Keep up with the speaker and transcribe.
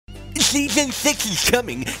Season 6 is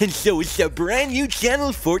coming, and so is the brand new channel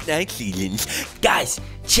Fortnite Seasons. Guys,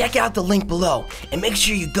 check out the link below, and make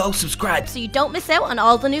sure you go subscribe so you don't miss out on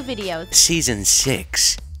all the new videos. Season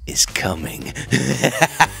 6 is coming.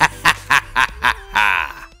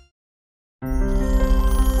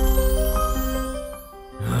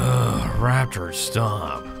 Raptor,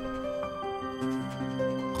 stop.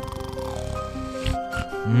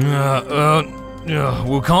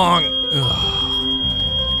 Wukong.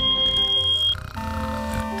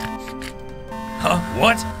 Huh?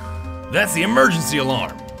 What? That's the emergency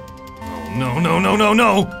alarm. Oh,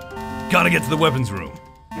 no. Gotta get to the weapons room.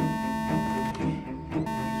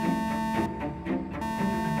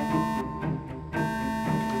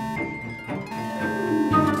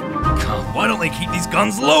 Why don't they keep these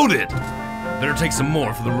guns loaded? Better take some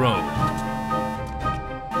more for the road.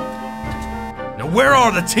 Now where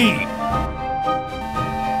are the team?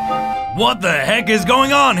 What the heck is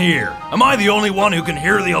going on here? Am I the only one who can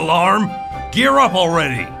hear the alarm? Gear up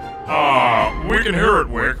already! We can hear it,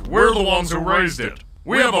 Wick. We're the ones who raised it.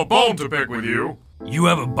 We have a bone to pick with you. You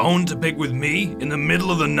have a bone to pick with me in the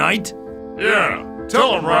middle of the night? Yeah,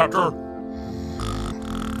 tell him, Raptor.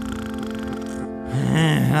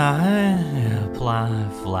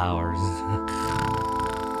 Flowers.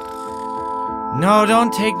 No,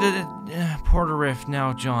 don't take the Porter Rift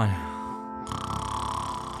now, John.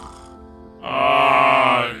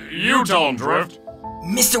 You tell him, Drift.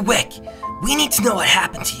 Mr. Wick, we need to know what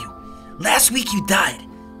happened to you. Last week you died,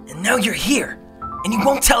 and now you're here, and you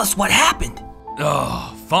won't tell us what happened.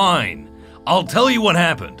 Oh, fine. I'll tell you what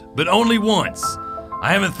happened, but only once.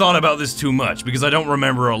 I haven't thought about this too much because I don't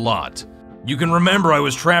remember a lot. You can remember I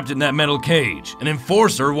was trapped in that metal cage. An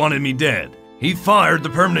enforcer wanted me dead. He fired the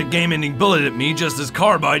permanent game-ending bullet at me just as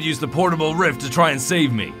Carbide used the portable rift to try and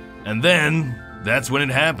save me. And then, that's when it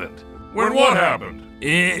happened. When what happened?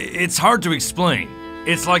 It's hard to explain.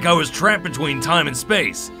 It's like I was trapped between time and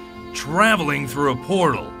space, traveling through a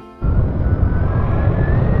portal.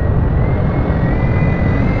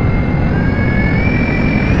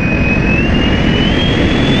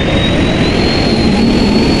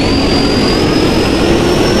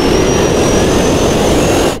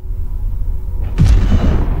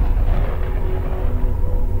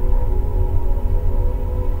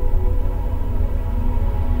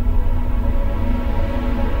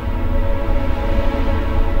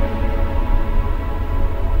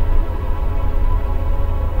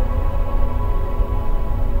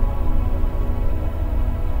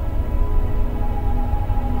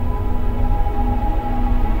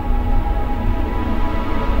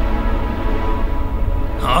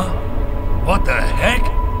 What the heck?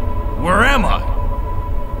 Where am I?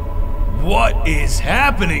 What is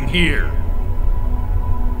happening here?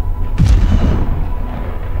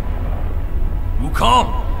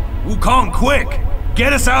 Wukong, quick!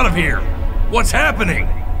 Get us out of here! What's happening?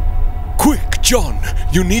 Quick, John!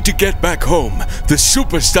 You need to get back home. The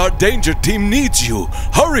Superstar Danger Team needs you.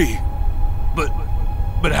 Hurry!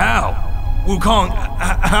 But how? Wukong,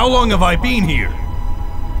 how long have I been here?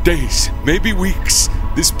 Days, maybe weeks.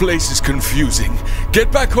 This place is confusing.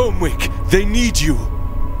 Get back home, Wick. They need you.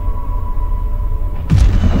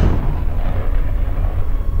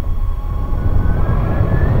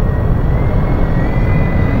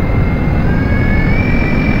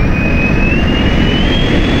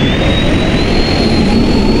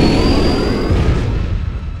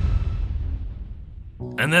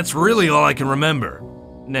 And that's really all I can remember.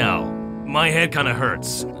 Now, my head kinda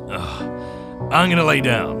hurts. I'm gonna lay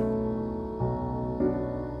down.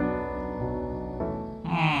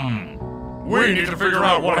 We need to figure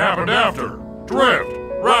out what happened after. Drift,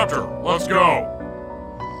 Raptor, let's go.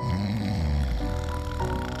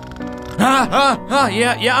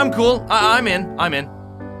 Yeah, I'm cool. I'm in.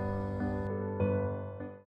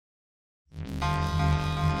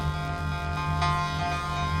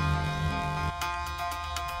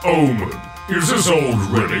 Omen, is this old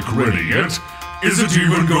relic ready yet? Is it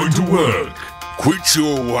even going to work? Quit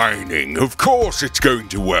your whining. Of course it's going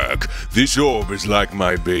to work. This orb is like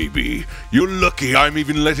my baby. You're lucky I'm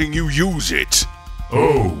even letting you use it.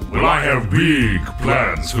 Oh, well, I have big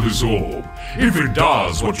plans for this orb, if it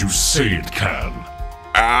does what you say it can.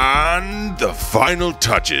 And the final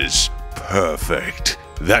touches. Perfect.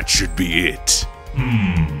 That should be it.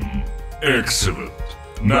 Excellent.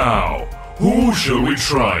 Now, who shall we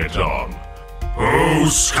try it on? Oh,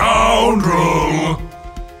 scoundrel!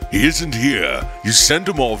 He isn't here. You sent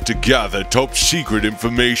him off to gather top secret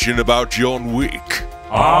information about John Wick.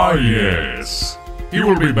 Ah, yes. He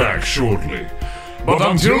will be back shortly. But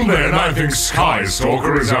until then, I think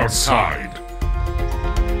Skystalker is outside.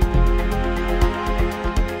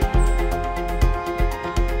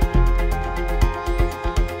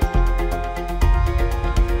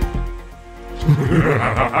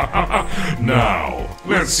 Now,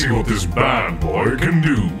 let's see what this bad boy can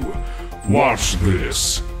do. Watch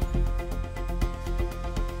this.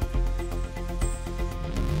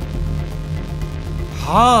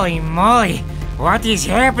 Holy moly, what is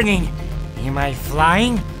happening? Am I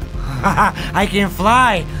flying? I can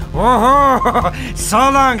fly! Whoa! So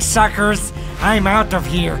long, suckers! I'm out of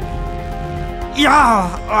here.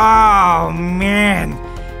 Yeah! Oh, man!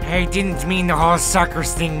 I didn't mean the whole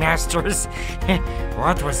suckers thing, masters.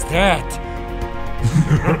 What was that?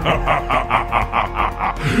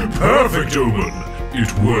 Perfect, Omen!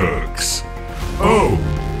 It works. Oh,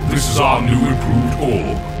 this is our new improved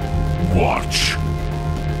orb. Watch.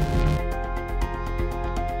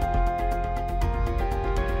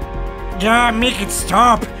 Yeah, make it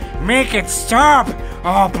stop! Make it stop!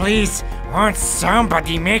 Oh, please, won't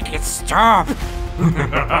somebody make it stop?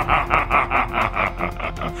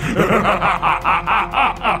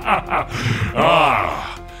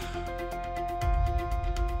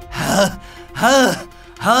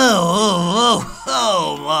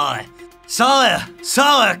 Oh my.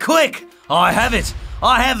 Sire, quick! I have it.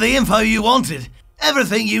 I have the info you wanted.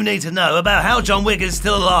 Everything you need to know about how John Wick is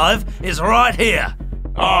still alive is right here.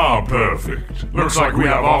 Ah, perfect. Looks like we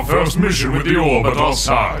have our first mission with the orb at our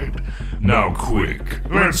side. Now quick,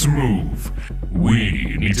 let's move.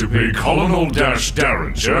 We need to pay Colonel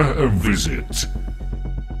Derringer a visit.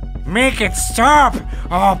 Make it stop!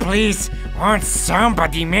 Oh, please, won't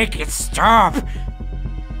somebody make it stop?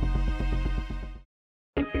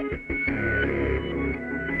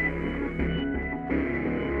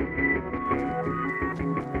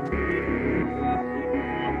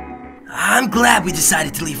 I'm glad we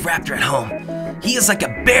decided to leave Raptor at home. He is like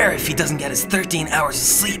a bear if he doesn't get his 13 hours of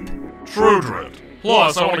sleep. True, Dread.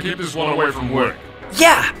 Plus, I want to keep this one away from Wick.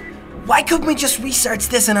 Yeah! Why couldn't we just research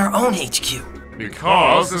this in our own HQ?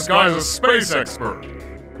 Because this guy's a space expert.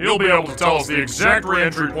 He'll be able to tell us the exact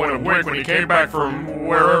re-entry point of Wick when he came back from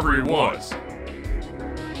wherever he was.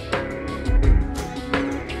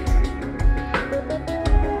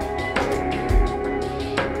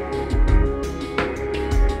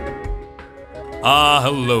 Ah,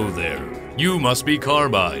 hello there. You must be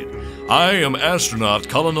Carbide. I am astronaut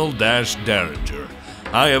Colonel Derringer.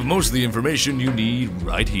 I have most of the information you need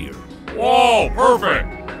right here. Whoa,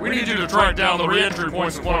 perfect! We need you to track down the re-entry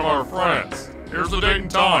points of one of our friends. Here's the date and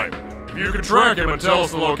time. If you could track him and tell us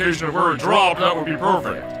the location of where he dropped, that would be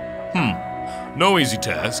perfect. No easy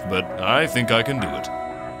task, but I think I can do it.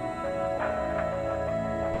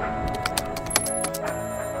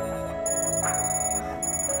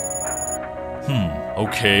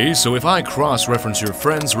 Okay, so if I cross-reference your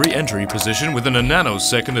friend's re-entry position within a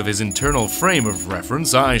nanosecond of his internal frame of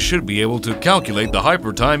reference, I should be able to calculate the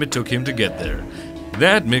hyper time it took him to get there.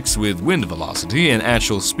 That mixed with wind velocity and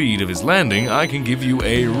actual speed of his landing, I can give you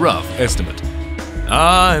a rough estimate.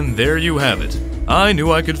 Ah, and there you have it. I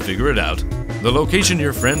knew I could figure it out. The location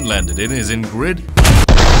your friend landed in is in grid...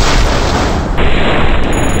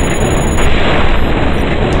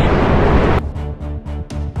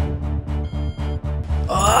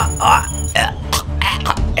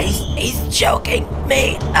 He's choking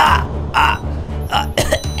me.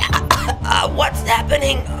 What's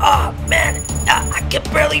happening? Oh man, I can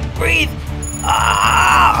barely breathe.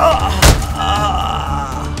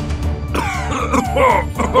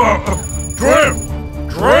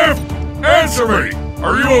 Drift! Answer me!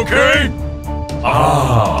 Are you okay?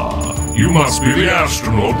 Ah, you must be the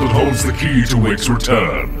astronaut that holds the key to Wick's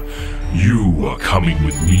return. You are coming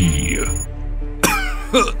with me.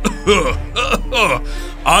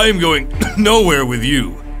 I'm going nowhere with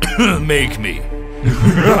you. Make me.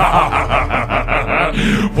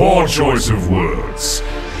 Poor choice of words.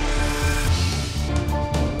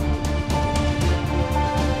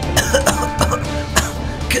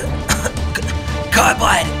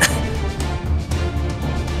 Carbide.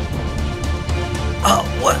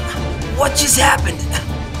 What just happened?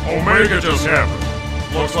 Omega just happened.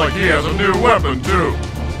 Looks like he has a new weapon too.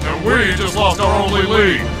 And we just lost our only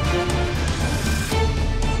lead.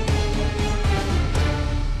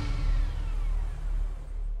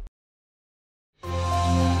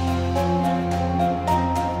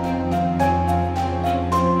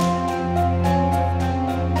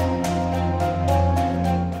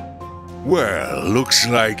 Well, looks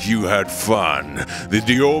like you had fun. Did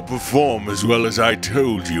the orb perform as well as I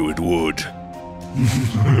told you it would?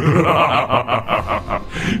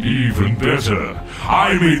 Even better.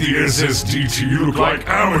 I made the SSDT look like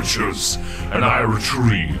amateurs, and I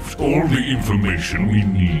retrieved all the information we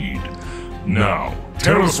need. Now,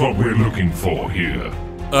 tell us what we're looking for here.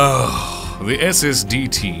 Oh, the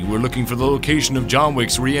SSDT. We're looking for the location of John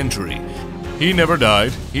Wick's re-entry. He never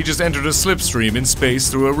died. He just entered a slipstream in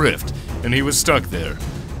space through a rift, and he was stuck there.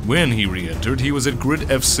 When he re-entered, he was at grid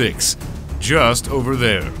F6, just over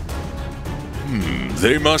there.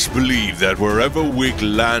 They must believe that wherever Wick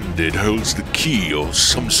landed holds the key or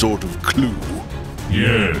some sort of clue.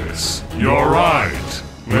 Yes, you're right.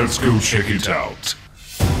 Let's go check it out.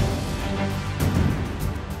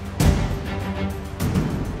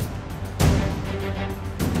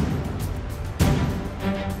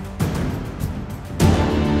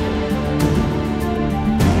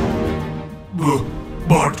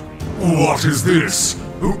 But what is this?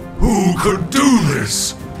 Who could do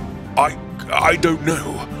this? I don't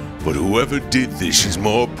know, but whoever did this is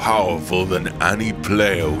more powerful than any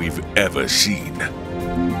player we've ever seen.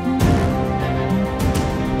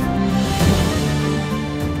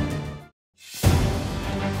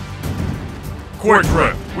 Quick,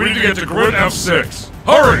 Red. We need to get to grid F6.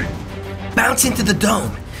 Hurry! Bounce into the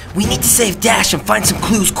dome. We need to save Dash and find some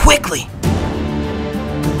clues quickly.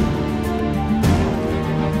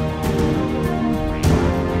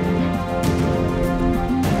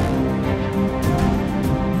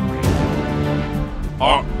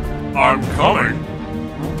 I'm coming?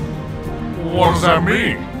 What does that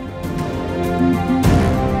mean?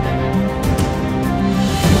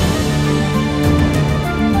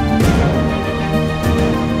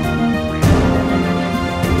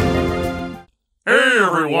 Hey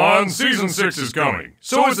everyone, Season 6 is coming.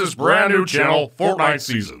 So is this brand new channel, Fortnite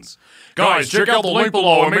Seasons. Guys, check out the link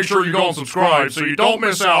below and make sure you go and subscribe so you don't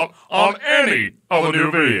miss out on any of the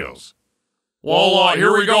new videos. Well,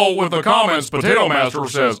 here we go with the comments. Potato Master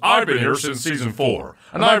says, I've been here since Season 4,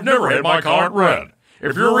 and I've never had my comment read.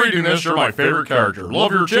 If you're reading this, you're my favorite character.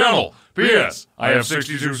 Love your channel. P.S. I have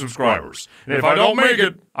 62 subscribers. And if I don't make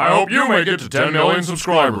it, I hope you make it to 10 million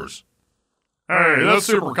subscribers. Hey, that's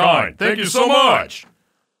super kind. Thank you so much.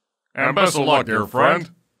 And best of luck, dear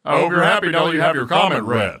friend. I hope you're happy now that you have your comment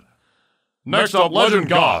read. Next up, Legend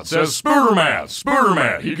God says,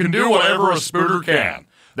 Spooderman, he can do whatever a spooter can.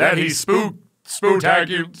 That he's spootastic.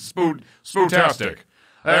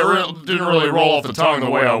 That didn't really roll off the tongue the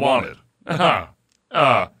way I wanted.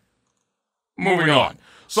 Moving on.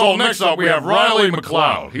 So next up we have Riley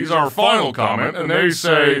McLeod. He's our final comment, and they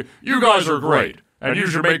say, you guys are great, and you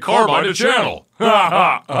should make Carbide a channel. No,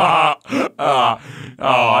 I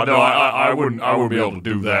wouldn't be able to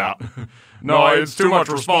do that. No, it's too much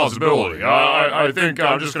responsibility. I think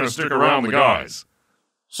I'm just going to stick around the guys.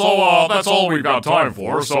 So, that's all we've got time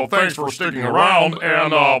for, so thanks for sticking around,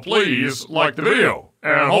 and, please like the video.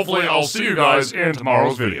 And hopefully I'll see you guys in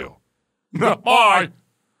tomorrow's video. Bye!